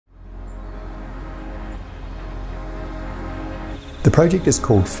The project is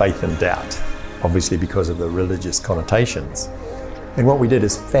called Faith and Doubt, obviously because of the religious connotations. And what we did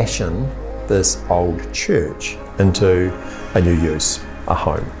is fashion this old church into a new use, a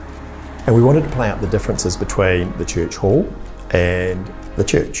home. And we wanted to play out the differences between the church hall and the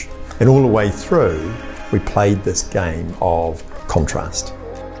church. And all the way through, we played this game of contrast,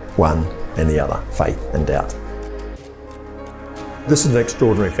 one and the other, faith and doubt. This is an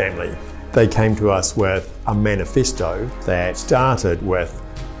extraordinary family. They came to us with a manifesto that started with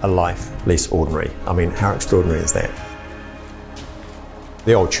a life less ordinary. I mean, how extraordinary is that?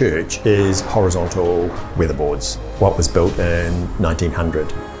 The old church is horizontal weatherboards, what was built in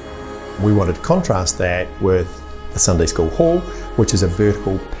 1900. We wanted to contrast that with the Sunday School Hall, which is a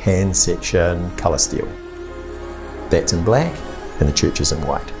vertical pan section colour steel. That's in black and the church is in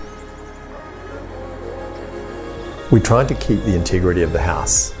white. We tried to keep the integrity of the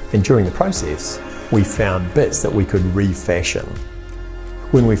house, and during the process we found bits that we could refashion.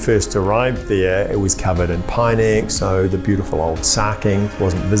 When we first arrived there, it was covered in Pinex, so the beautiful old sarking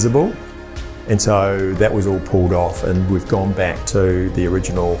wasn't visible. And so that was all pulled off, and we've gone back to the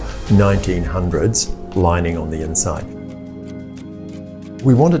original 1900s lining on the inside.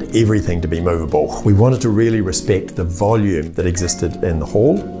 We wanted everything to be movable. We wanted to really respect the volume that existed in the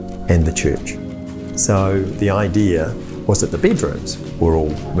hall and the church. So the idea was that the bedrooms were all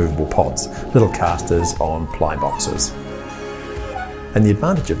movable pods, little casters on ply boxes. And the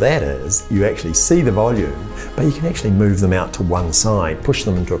advantage of that is you actually see the volume, but you can actually move them out to one side, push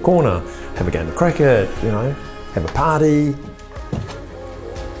them into a corner, have a game of cricket, you know, have a party.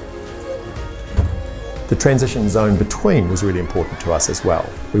 The transition zone between was really important to us as well.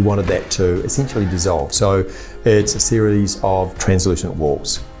 We wanted that to essentially dissolve. So it's a series of translucent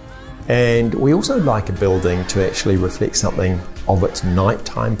walls. And we also like a building to actually reflect something of its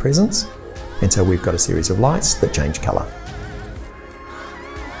nighttime presence. And so we've got a series of lights that change colour.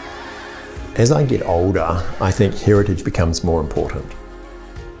 As I get older, I think heritage becomes more important.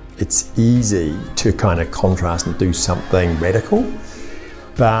 It's easy to kind of contrast and do something radical,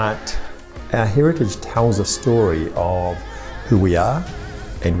 but our heritage tells a story of who we are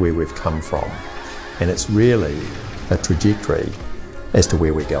and where we've come from. And it's really a trajectory as to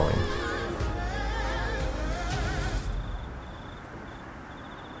where we're going.